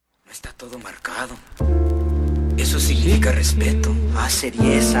todo marcado. Eso significa respeto. Hace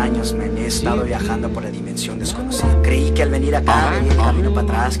 10 años me he estado viajando por la dimensión desconocida. Creí que al venir acá vería el camino para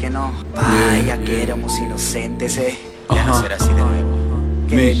atrás, que no. Vaya que éramos inocentes, Ya no será así de nuevo.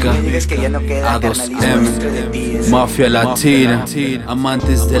 Mica, me dices que ya no queda carnalismo dentro de ti. Mafia latina,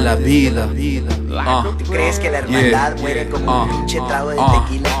 amantes de la vida. ¿Tú crees que la hermandad muere como un pinche trago de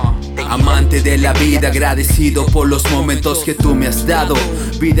tequila? Amante de la vida, agradecido por los momentos que tú me has dado.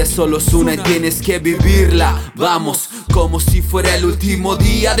 Vida solo es una y tienes que vivirla. Vamos, como si fuera el último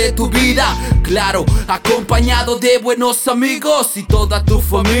día de tu vida. Claro, acompañado de buenos amigos y toda tu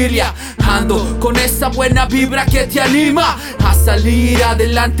familia. Ando con esa buena vibra que te anima a salir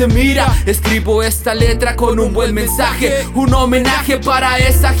adelante. Mira, escribo esta letra con un buen mensaje, un homenaje para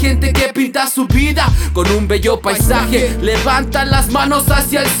esa gente que pinta su vida con un bello paisaje. Levanta las manos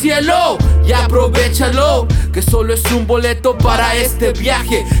hacia el cielo y aprovechalo, que solo es un boleto para este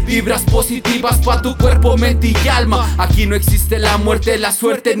viaje. Vibras positivas pa' tu cuerpo, mente y alma. Aquí no existe la muerte, la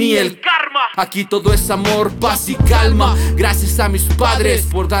suerte ni el karma. Aquí todo es amor, paz y calma. Gracias a mis padres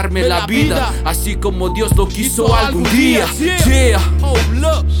por darme la vida, así como Dios lo quiso algún día. Yeah, yeah,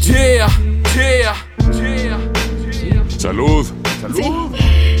 yeah, yeah. Salud. Salud.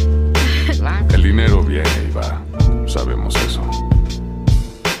 El dinero viene y va, sabemos eso.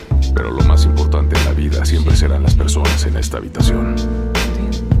 Pero lo más importante en la vida siempre serán las personas en esta habitación.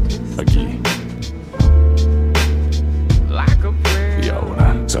 Aquí. Y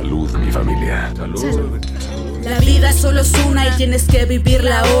ahora, salud, mi familia. Salud. La vida solo es una y tienes que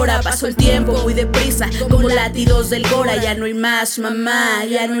vivirla ahora. Pasó el tiempo muy deprisa, como latidos del Cora. Ya no hay más mamá,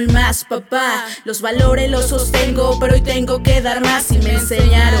 ya no hay más papá. Los valores los sostengo, pero hoy tengo que dar más. Y me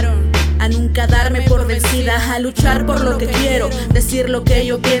enseñaron a nunca darme por vencida, a luchar por lo que quiero, decir lo que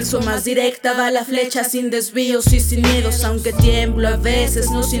yo pienso. Más directa va la flecha, sin desvíos y sin miedos. Aunque tiemblo a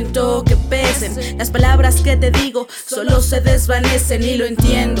veces, no siento que pesen las palabras que te digo, solo se desvanecen y lo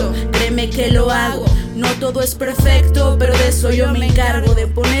entiendo. Créeme que lo hago, no todo es perfecto, pero de eso yo me encargo. De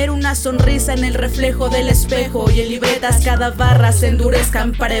poner una sonrisa en el reflejo del espejo y en libretas cada barra se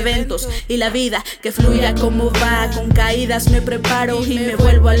endurezcan para eventos. Y la vida que fluya como va, con caídas me preparo y me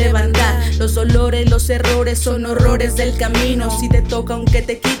vuelvo a levantar. Los dolores, los errores son horrores del camino. Si te toca aunque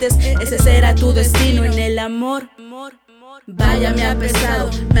te quites, ese será tu destino. En el amor, vaya me ha pesado.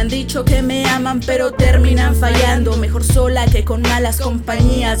 Me han dicho que me aman pero terminan fallando. Mejor sola que con malas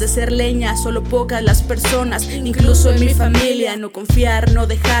compañías. De ser leña, solo pocas las personas, incluso en mi familia. No confiar, no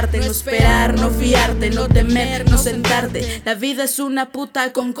dejarte, no esperar, no fiarte, no temer, no sentarte. La vida es una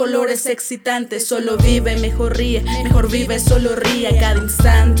puta con colores excitantes. Solo vive, mejor ríe, mejor vive, solo ríe a cada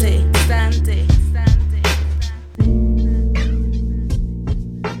instante.